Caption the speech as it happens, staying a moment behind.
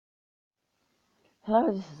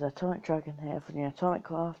Hello, this is Atomic Dragon here from the Atomic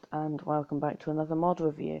Craft, and welcome back to another mod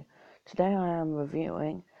review. Today I am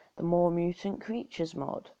reviewing the More Mutant Creatures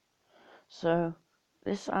mod. So,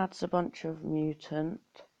 this adds a bunch of mutant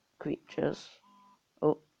creatures,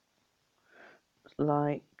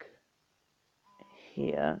 like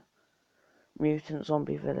here. Mutant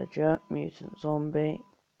Zombie Villager, Mutant Zombie,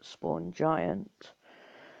 Spawn Giant,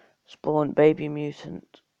 Spawn Baby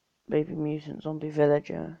Mutant Zombie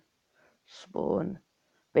Villager, Spawn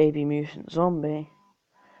Baby Mutant Zombie,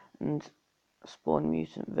 and Spawn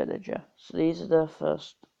Mutant Villager. So these are the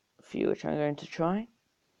first few which I'm going to try.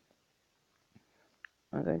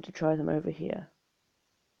 I'm going to try them over here.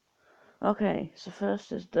 Okay, so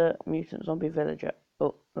first is the Mutant Zombie Villager.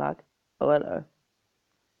 Oh, lag. Oh, hello.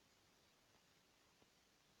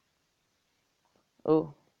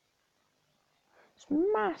 Oh, it's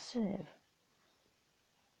massive.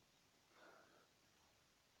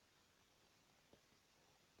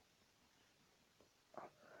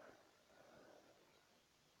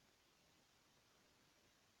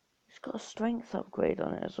 It's got a strength upgrade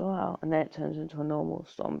on it as well, and then it turns into a normal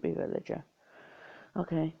zombie villager.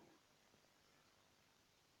 Okay.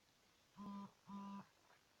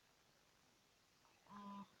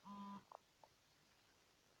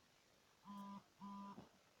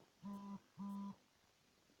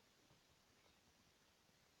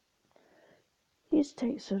 These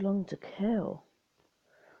take so long to kill.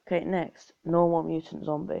 Okay, next, normal mutant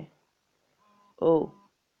zombie. Oh.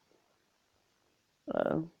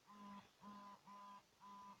 Hello.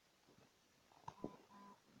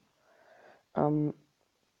 Um,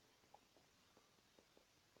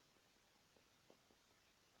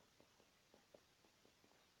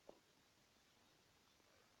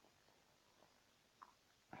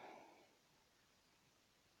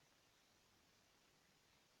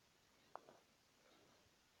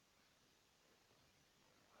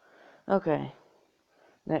 okay.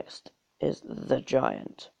 Next is the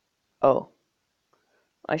giant. Oh,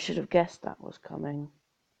 I should have guessed that was coming.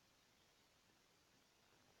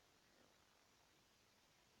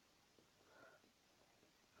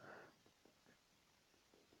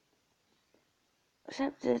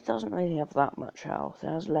 Except it doesn't really have that much health. It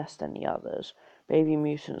has less than the others. Baby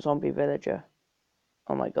mutant zombie villager.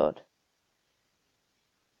 Oh my god.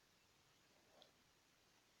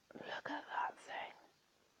 Look at that thing.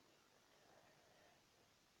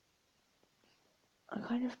 I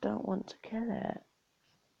kind of don't want to kill it.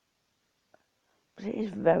 But it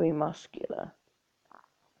is very muscular.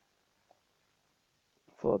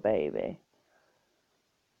 For a baby.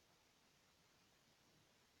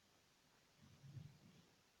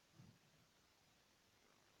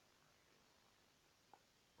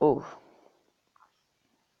 Oof.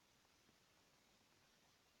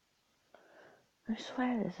 I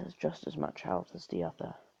swear this has just as much health as the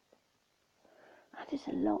other. And it's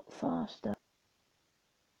a lot faster.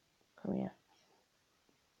 Come here.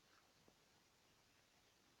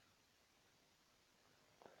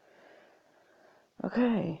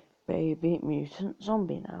 Okay, baby mutant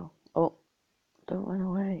zombie now. Oh, don't run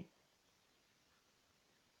away.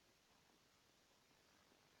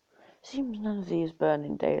 Seems none of these burn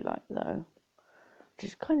in daylight though, which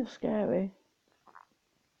is kind of scary.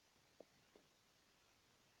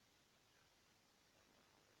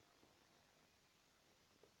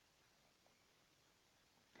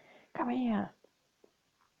 Come here.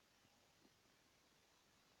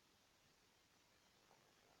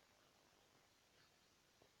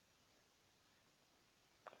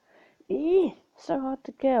 Eee, so hard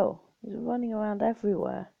to kill. He's running around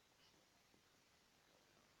everywhere.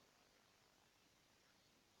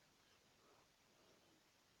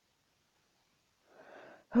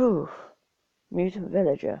 Whew. Mutant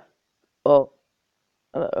villager. Oh,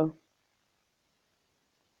 hello.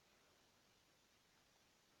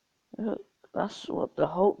 That's what the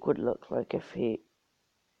Hulk would look like if he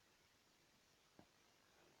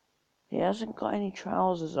hasn't got any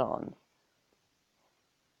trousers on.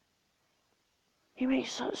 He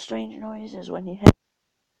makes such strange noises when he hits.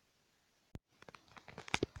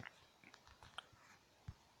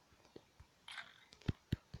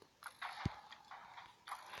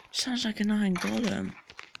 Sounds like an iron golem.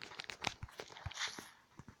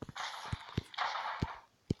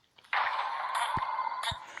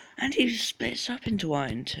 And he splits up into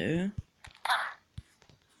iron too.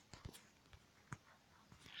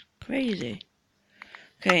 Crazy.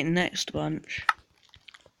 Okay, next bunch.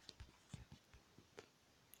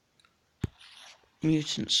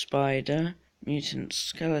 Mutant spider, mutant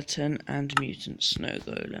skeleton, and mutant snow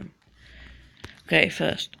golem. Okay,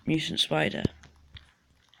 first, mutant spider.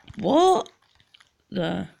 What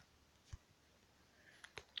the?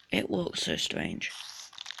 It looks so strange.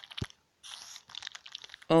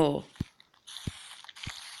 Oh.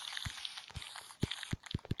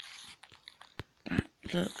 That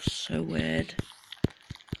looks so weird.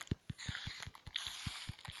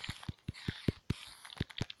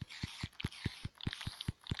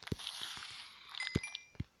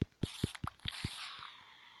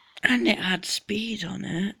 And it had speed on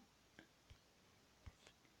it.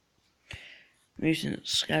 Mutant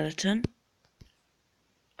skeleton.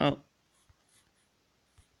 Oh.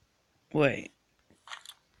 Wait.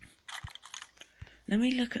 Let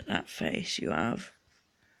me look at that face you have.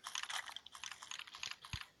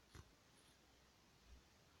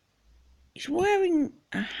 He's wearing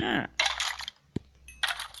a hat.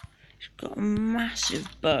 He's got a massive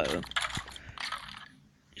bow.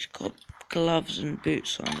 He's got gloves and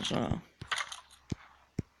boots on as well.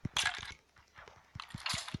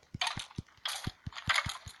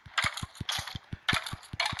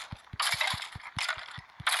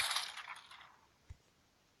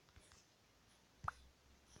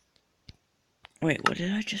 Wait, what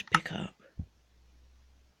did I just pick up?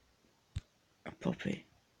 A puppy.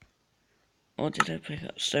 Or did I pick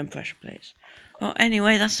up stone pressure plates? Well,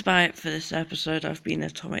 anyway, that's about it for this episode. I've been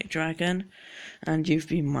Atomic Dragon, and you've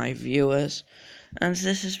been my viewers. And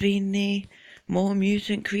this has been the More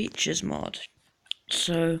Mutant Creatures mod.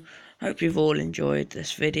 So, hope you've all enjoyed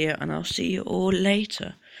this video, and I'll see you all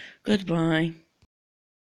later. Goodbye.